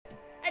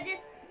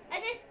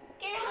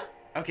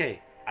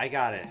Okay, I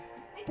got it.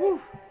 Woo!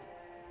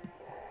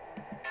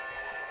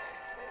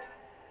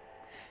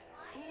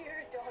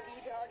 Here,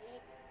 doggy, doggy.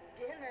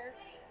 Dinner.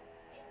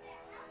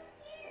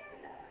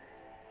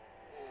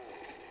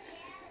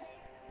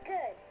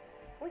 Good.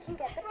 We can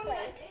get the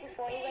plate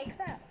before he wakes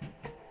up.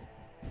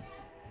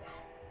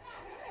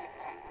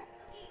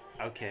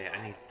 Okay,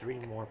 I need 3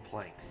 more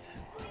planks.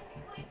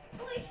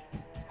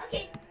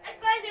 Okay, let's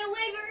go to the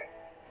waiver.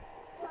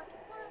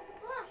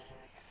 Splash.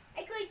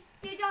 I click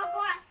the dog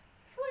glass.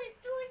 Swish,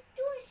 swish,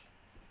 swish.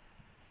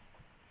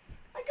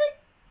 I click.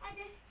 I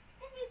just,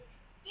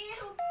 you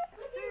know.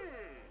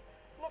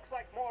 Looks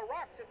like more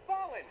rocks have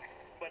fallen,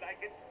 but I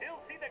can still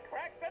see the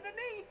cracks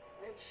underneath.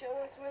 Then show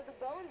us where the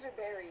bones are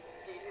buried,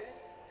 dude.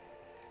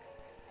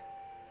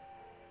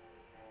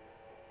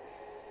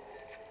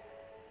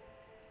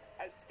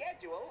 A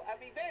schedule of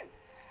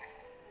events.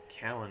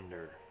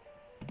 Calendar.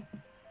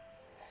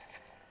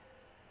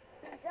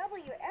 Double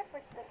your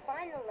efforts to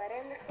find the letter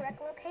in the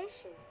correct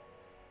location.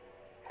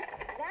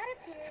 That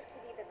appears to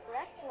be the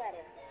correct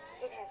letter.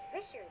 It has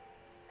fissured.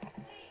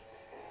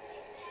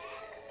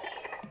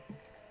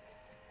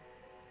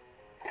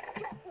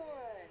 Get one.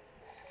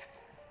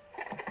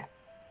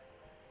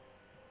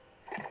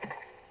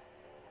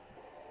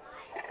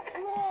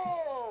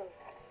 Whoa!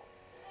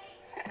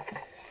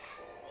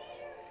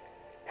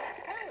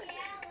 Alan,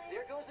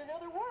 there goes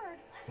another word.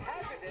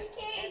 Hazardous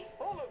and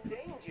full of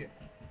danger.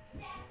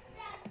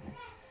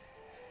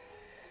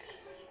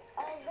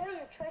 Although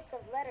your choice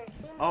of letter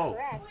seems Oh,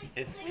 correct,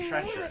 it's we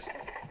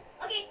treacherous.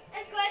 Okay,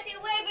 let's go to the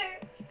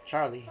waiver.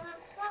 Charlie.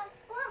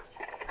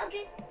 Splash.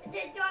 Okay,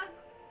 the dog.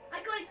 I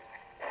click.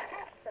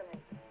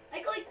 excellent. I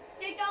click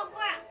the dog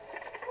glass.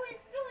 Swish,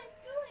 swish,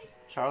 swish.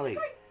 Charlie.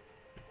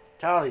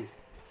 Charlie.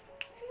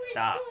 Swish,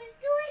 Stop. swish,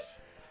 swish.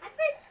 I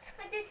click.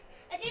 I just.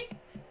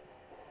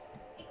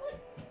 I click.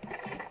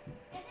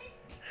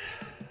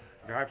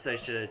 Perhaps I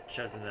should have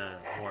chosen a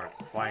more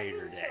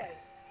quieter day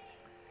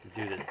to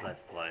do this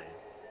Let's Play.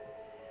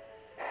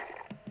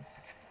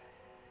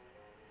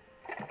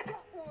 Get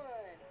one.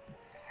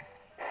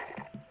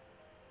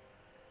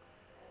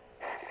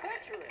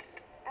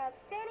 Treacherous.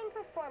 Outstanding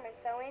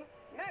performance, Owen.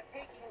 Not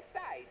taking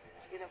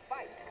sides in a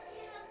fight.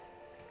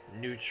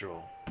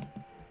 Neutral.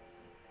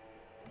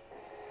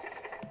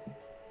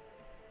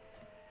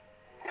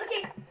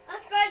 Okay,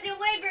 let's go to the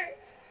waiver.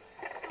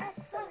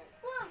 Excellent.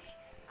 Splash.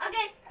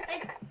 Okay,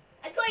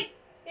 I click.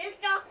 This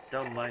dog.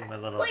 Don't mind my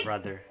little Click.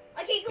 brother.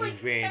 Okay, click.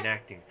 He's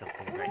reenacting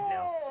something right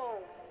now. Whoa!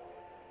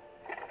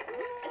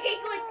 Okay,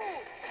 click.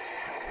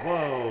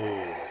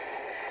 Whoa!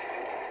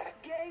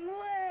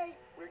 Gangway!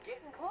 We're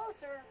getting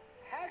closer.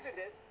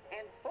 Hazardous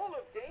and full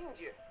of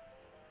danger.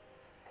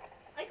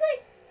 I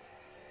click.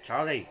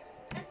 Charlie.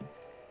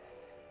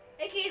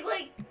 Okay,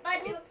 click.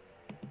 Oops.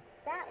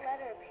 That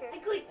letter appears I to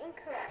be click.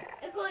 incorrect.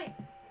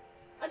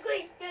 I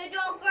click the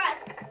dog grass.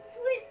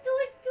 Swish,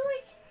 swish,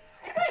 swish.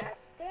 I click.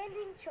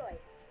 Outstanding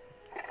choice.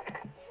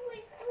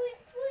 Swish, swish,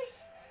 swish.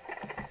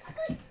 I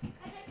click.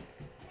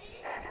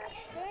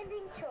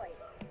 Outstanding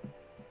choice.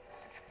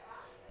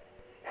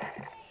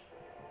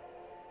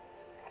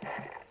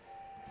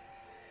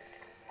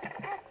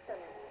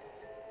 Excellent.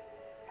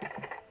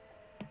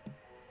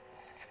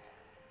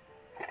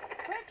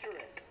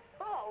 Treacherous.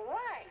 All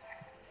right.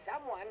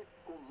 Someone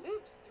who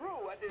lives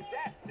through a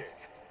disaster.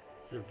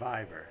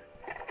 Survivor.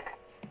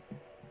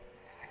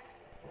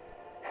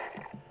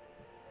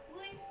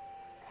 Swish,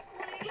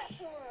 Get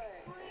swish, one.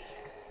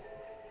 swish.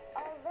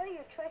 Although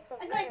your choice of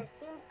I got- letter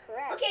seems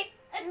correct, Okay,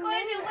 let's go to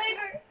the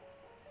waiver.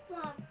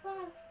 Splash,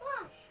 splash,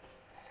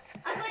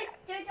 splash. I click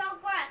the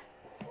dog grass.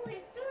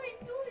 Swish, swish,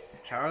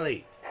 swish.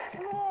 Charlie.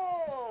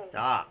 Whoa!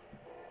 Stop.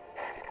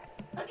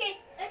 Okay,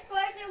 let's go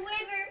to the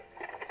waiver.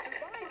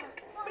 Survivor.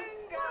 Splash,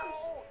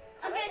 Bingo.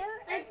 Okay, Clever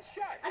and let's.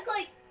 sharp. I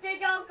click the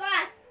dog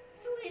grass.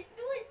 Swish,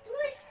 swish,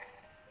 swish.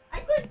 I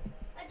click.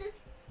 I just.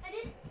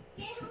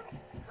 Yeah.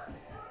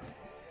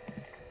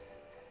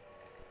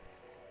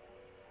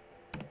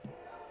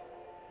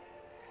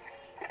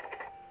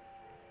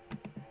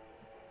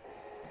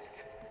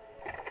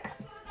 Let's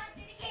go back to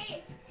the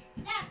cave.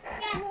 Stop,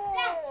 stop, stop.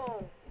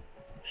 Whoa!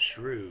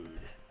 Shrewd.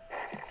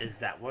 Is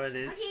that what it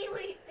is? Okay,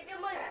 wait, it's a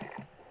mud.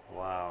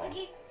 Wow.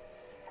 Okay, wait,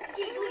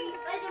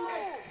 it's a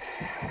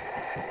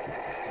mud.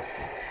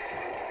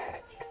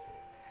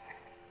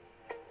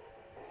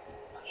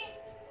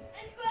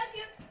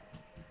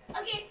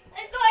 Okay,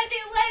 let's go to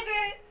the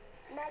waiver.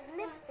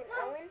 magnificent,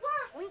 Oh, Owen.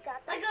 splash. We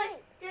got the I got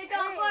plate. the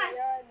dog glass.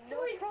 No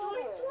Swish,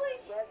 problem,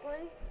 swish, swish.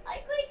 Leslie. I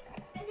click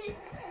and this.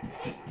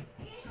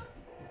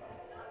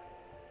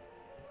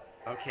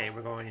 Okay,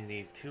 we're going to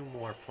need 2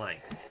 more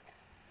planks.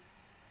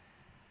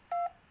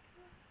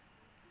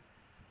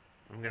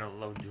 I'm gonna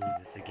load doing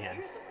this again.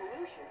 Here's the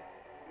pollution.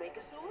 Make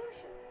a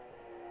solution.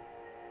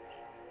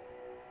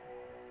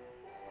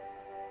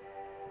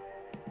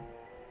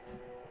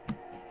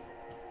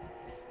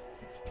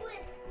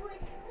 Squish,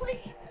 squish,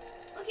 squish.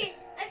 Okay,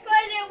 let's go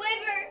to the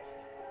waiver.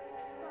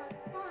 Splash,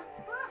 splash,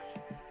 splash.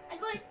 I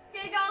click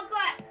the dog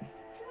glass.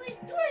 Swish,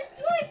 swish,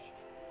 swish.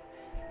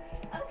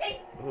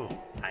 Okay. Ooh,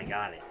 I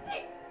got it.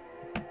 Okay.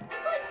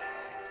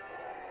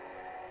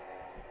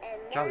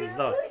 Charlie, Now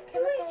look. for the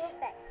chemical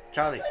effect.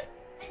 Charlie.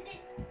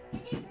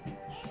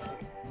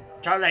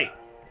 Charlie.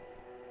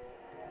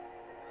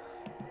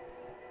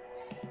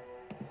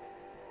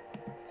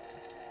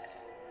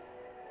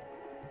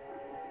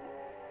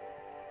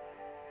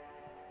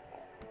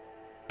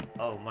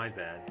 Oh, my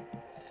bad.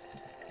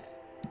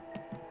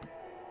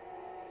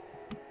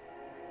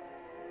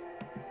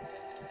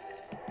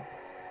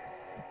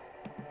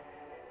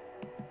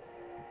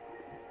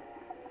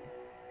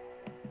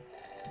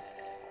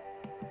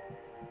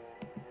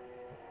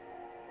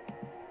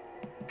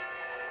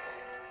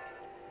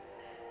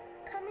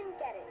 Come and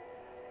get it.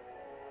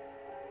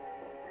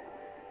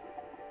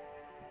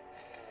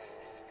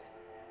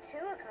 2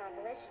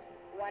 accomplished,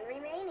 1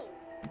 remaining.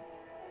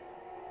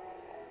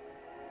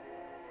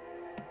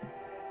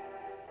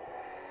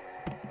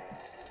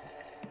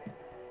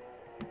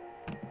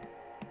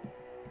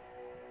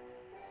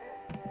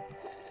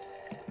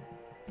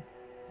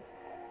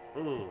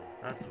 Ooh,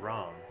 that's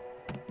wrong.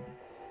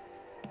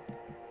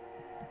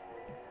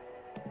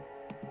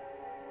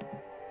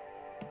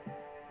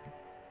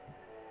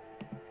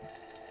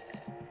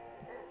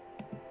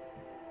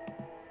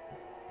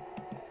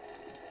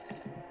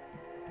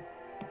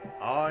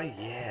 Oh,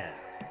 yeah.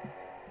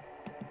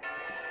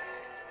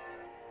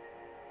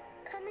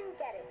 Come and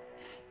get it.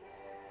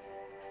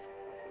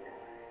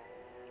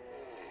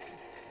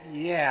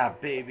 Yeah,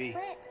 baby.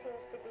 Plant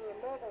seems to be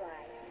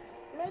immobilized.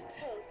 Make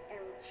haste and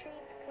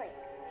retrieve the plank.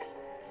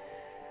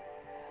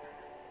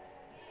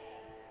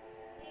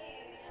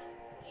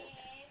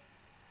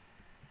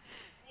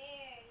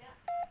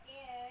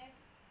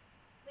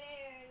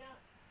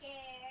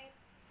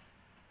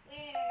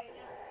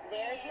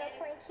 There is no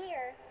plank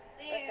here,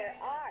 but there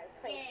are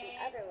planks in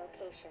other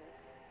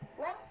locations.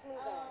 Let's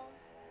move on.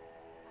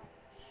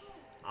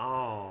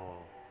 Oh.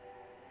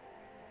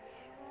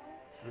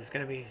 So there's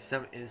gonna be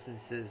some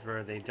instances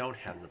where they don't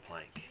have the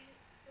plank.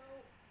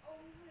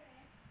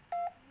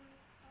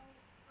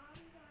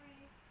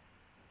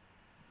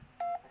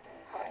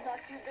 I'm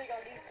not too big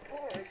on these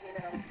spores, you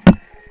know.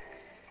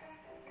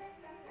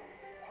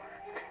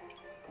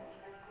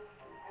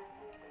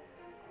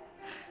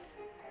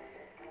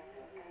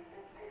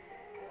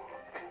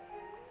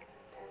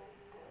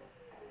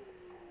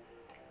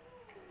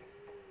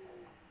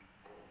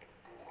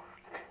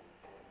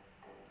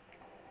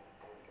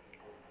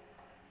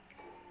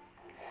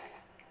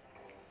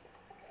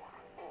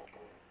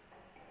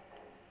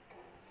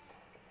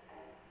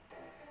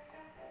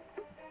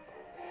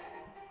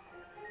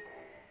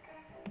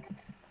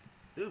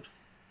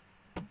 Oops.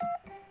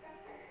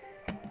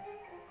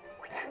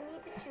 We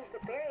need to choose the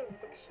berries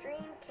with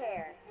extreme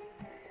care.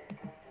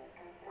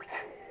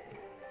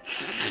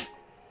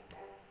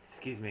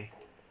 Excuse me.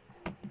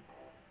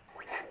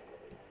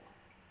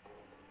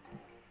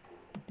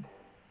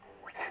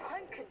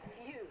 I'm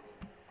confused.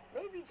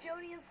 Maybe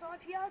Jody and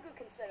Santiago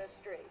can set us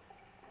straight.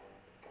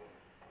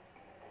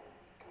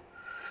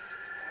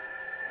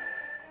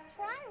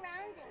 Try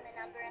rounding the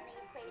number in the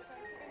equation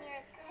to the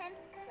nearest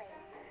tenths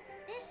place.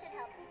 This should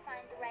help you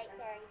find the right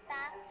berry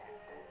faster.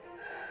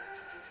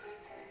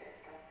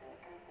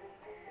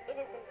 It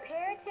is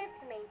imperative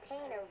to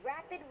maintain a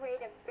rapid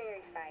rate of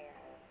berry fire.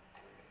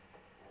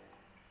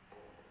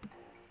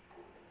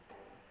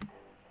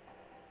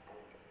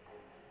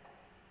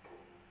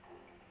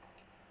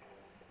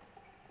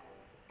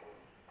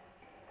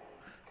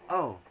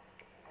 Oh,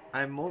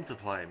 I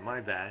multiplied. My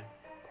bad.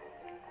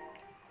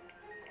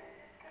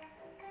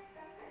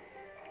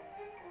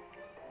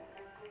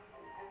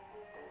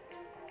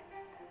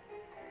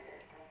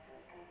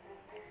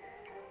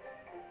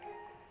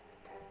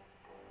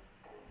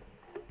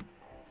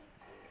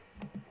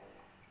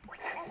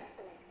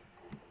 Excellent.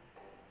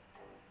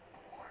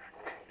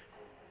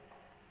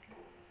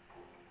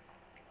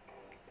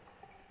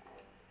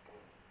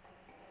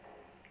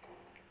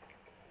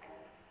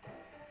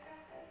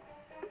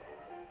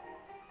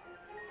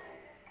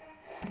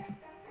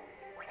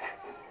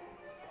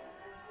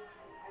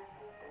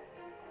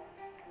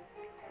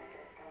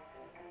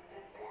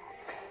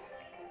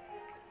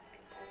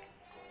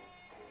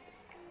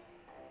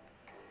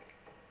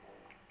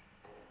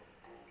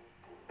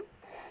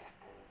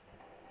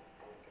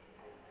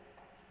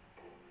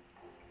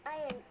 I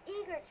am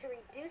eager to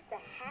reduce the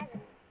hazard.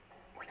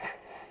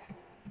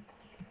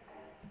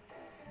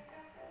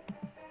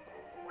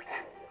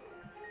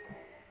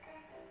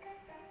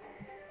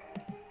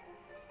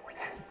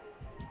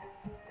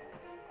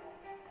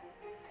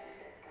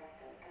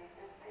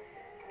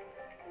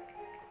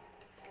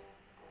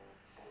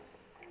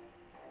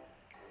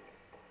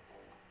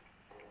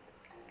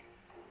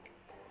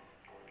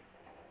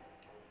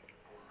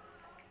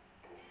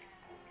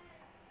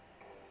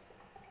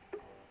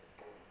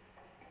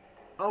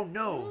 Oh We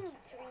no! need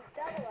to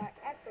redouble our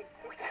efforts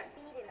to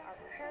succeed in our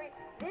current.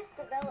 This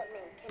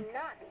development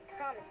cannot be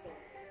promising.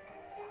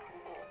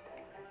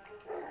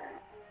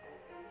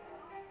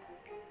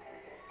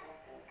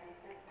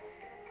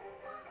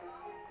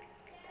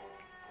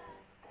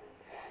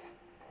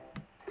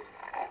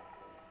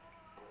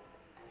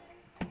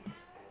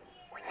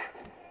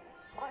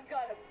 I've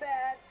got a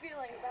bad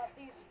feeling about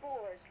these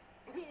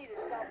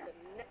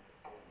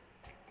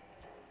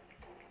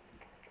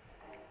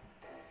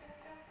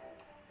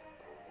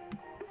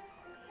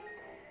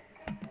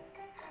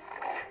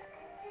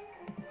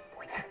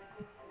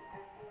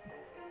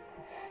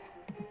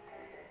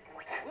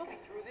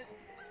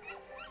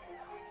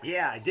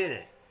Yeah, I did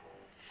it.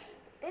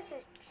 This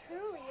is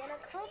truly an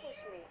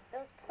accomplishment.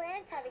 Those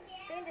plants have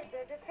expended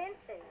their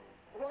defenses.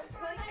 One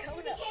point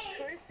coming up,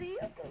 courtesy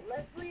of the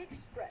Leslie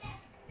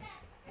Express.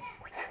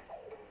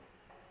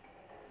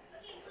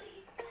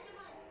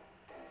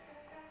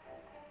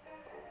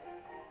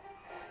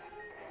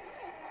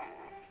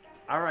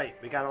 Alright,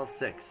 we got all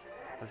 6.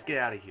 Let's get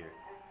out of here.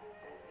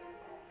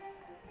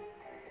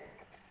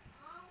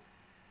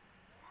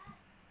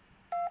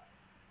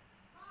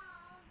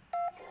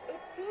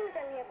 It seems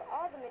that we have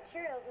all the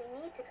materials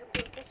we need to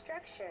complete the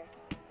structure.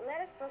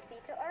 Let us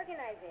proceed to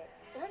organize it.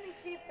 Let me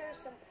see if there's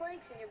some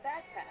planks in your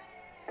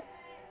backpack.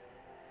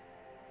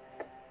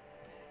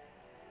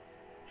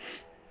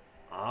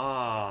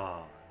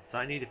 Ah, so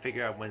I need to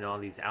figure out when all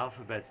these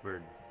alphabets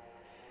were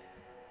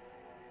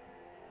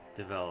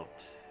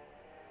developed.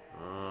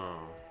 Oh.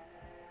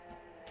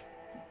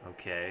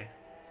 Okay.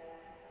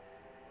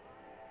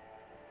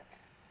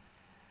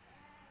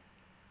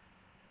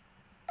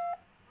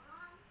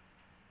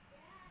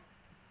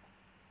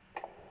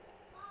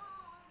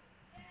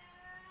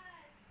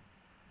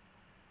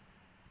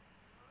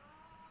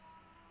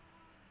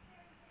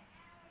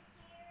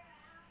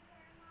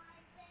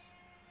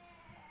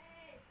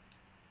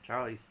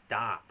 Charlie,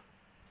 stop.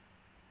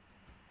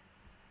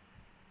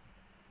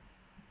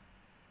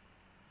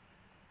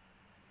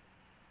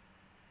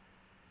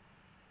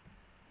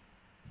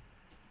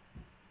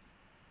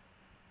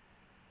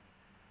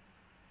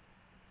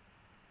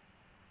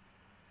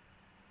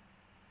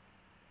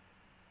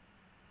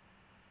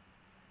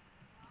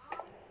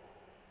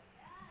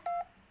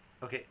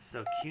 Okay,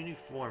 so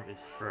cuneiform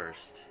is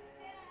first.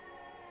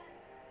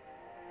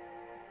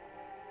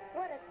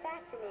 What a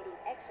fascinating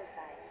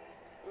exercise.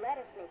 Let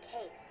us make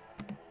haste.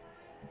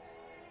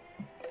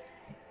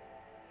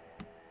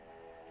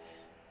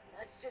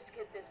 Let's just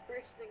get this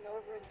bridge thing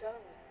over and done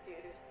with, dude.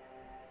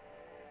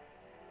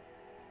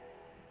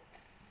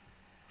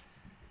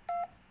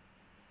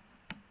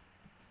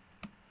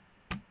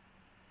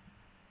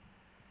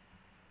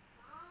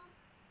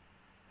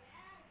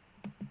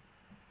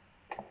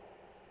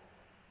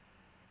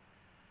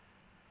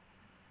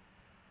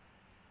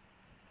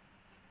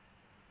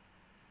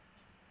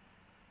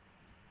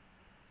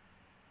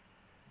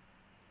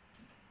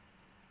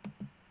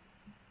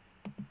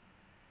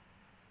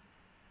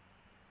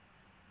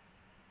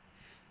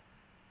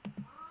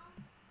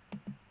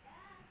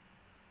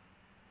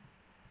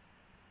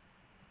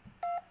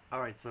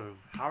 Alright, so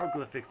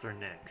hieroglyphics are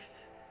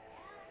next.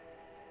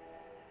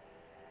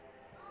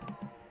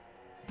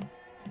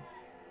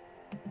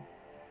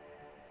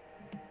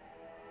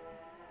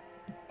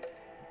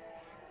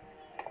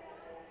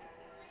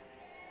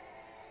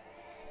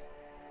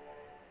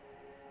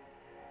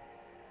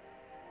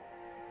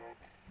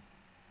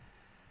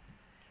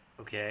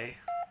 Okay,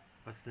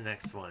 what's the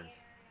next one?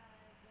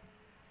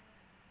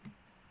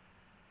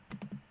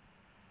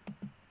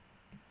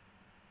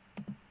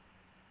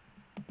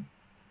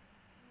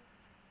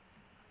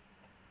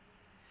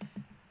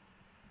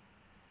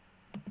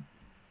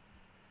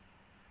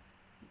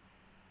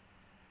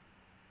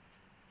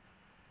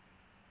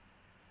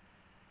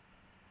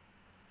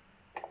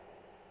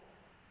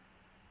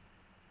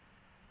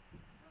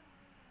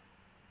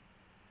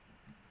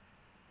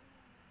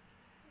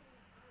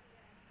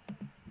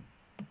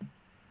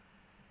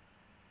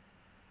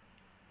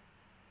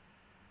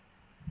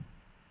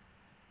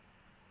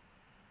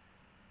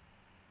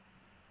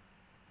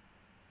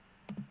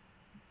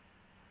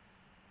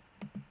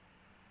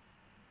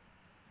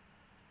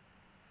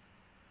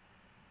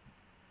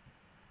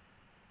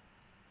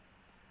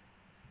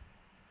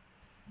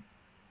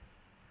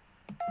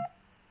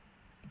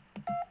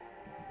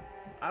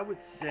 I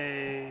would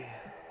say...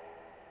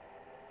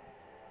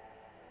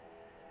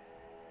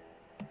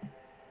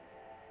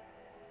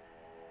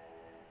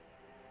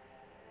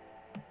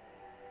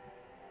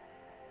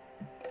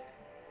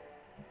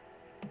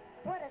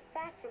 What a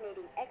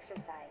fascinating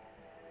exercise.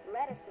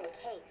 Let us make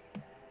haste.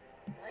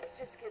 Let's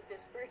just get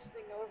this bridge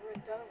thing over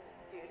and done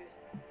with, dude.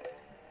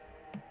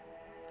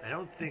 I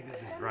don't think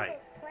this is Some right. of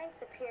those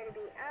planks appear to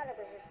be out of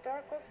their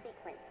historical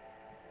sequence.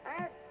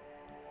 I have...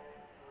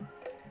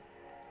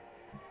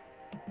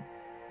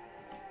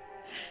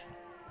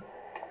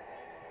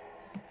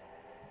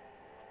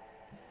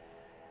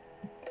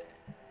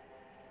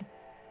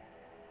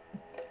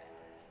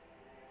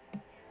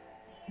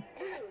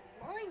 Dude,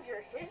 mind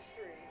your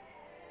history.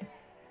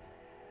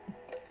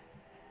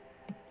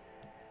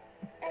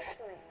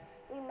 Excellent.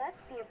 We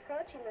must be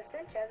approaching the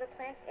center of the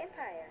plant's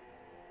empire.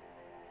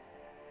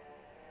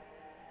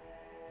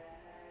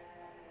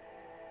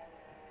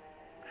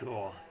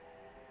 Cool.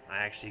 I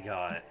actually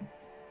got it.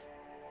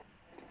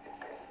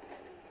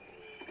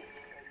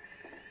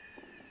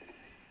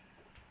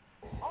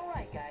 All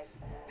right, guys,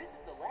 this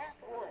is the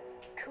last one.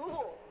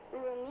 Cool. We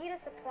will need a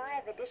supply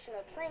of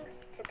additional planks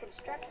to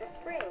construct this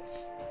bridge.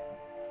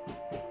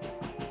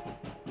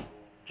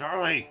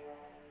 Charlie!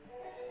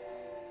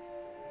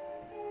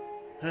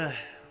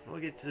 We'll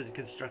get to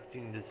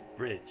constructing this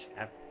bridge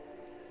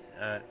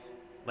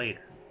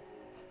later.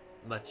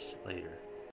 Much later.